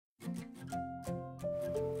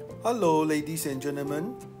Hello ladies and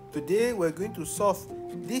gentlemen, today we're going to solve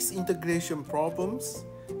these integration problems.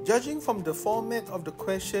 Judging from the format of the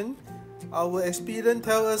question, our experience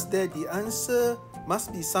tells us that the answer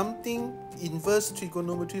must be something inverse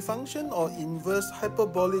trigonometry function or inverse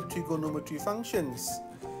hyperbolic trigonometry functions.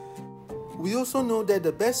 We also know that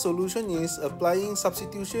the best solution is applying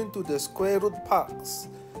substitution to the square root parts.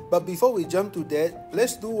 But before we jump to that,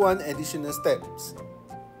 let's do one additional steps.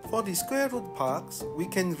 For the square root parts, we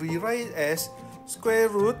can rewrite as square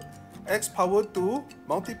root x power 2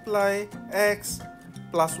 multiply x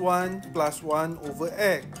plus 1 over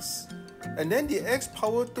x. And then the x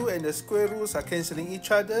power 2 and the square roots are cancelling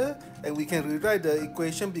each other, and we can rewrite the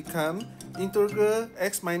equation become integral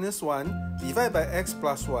x minus 1 divided by x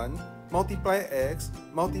plus 1 multiply x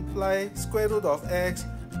multiply square root of x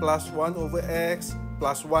plus 1 over x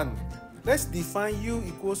plus 1. Let's define u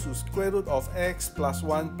equals to square root of x plus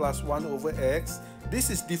 1 over x.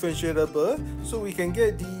 This is differentiable, so we can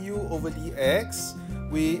get du over dx.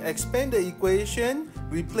 We expand the equation,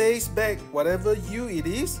 replace back whatever u it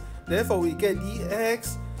is. Therefore, we get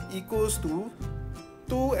dx equals to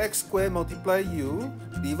 2x squared multiply u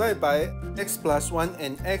divided by x plus 1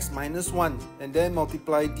 and x minus 1, and then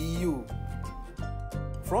multiply du.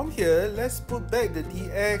 From here, let's put back the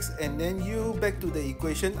dx and then u back to the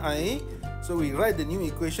equation I. So we write the new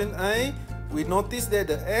equation I. We notice that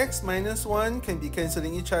the x minus 1 can be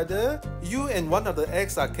cancelling each other. U and one of the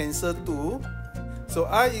x are cancelled too. So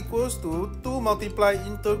I equals to 2 multiply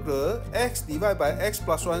integral x divided by x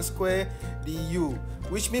plus 1 square du,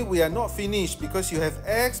 which means we are not finished because you have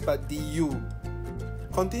x but du.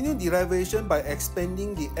 Continue derivation by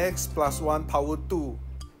expanding the x plus 1 power 2.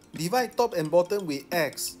 Divide top and bottom with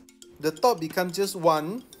x. The top becomes just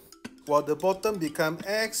 1, while the bottom becomes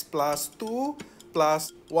x plus 2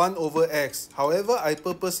 plus 1 over x. However, I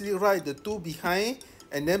purposely write the 2 behind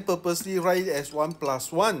and then purposely write it as 1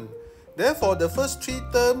 plus 1. Therefore, the first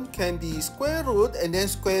 3 terms can be square root and then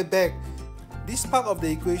square back. This part of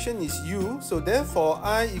the equation is u, so therefore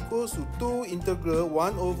I equals to 2 integral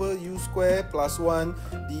 1 over u square plus 1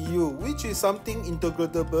 du, which is something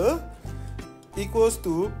integratable, equals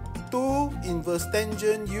to 2 inverse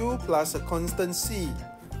tangent u plus a constant c.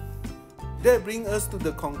 That brings us to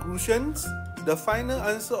the conclusions. The final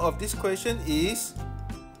answer of this question is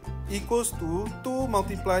equals to 2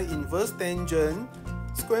 multiply inverse tangent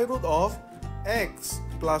square root of x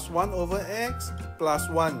plus 1 over x plus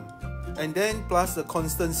 1, and then plus the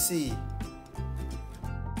constant c.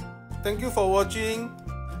 Thank you for watching.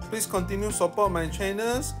 Please continue support my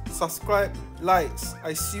channels, subscribe, likes.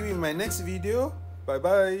 I see you in my next video. Bye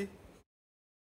bye.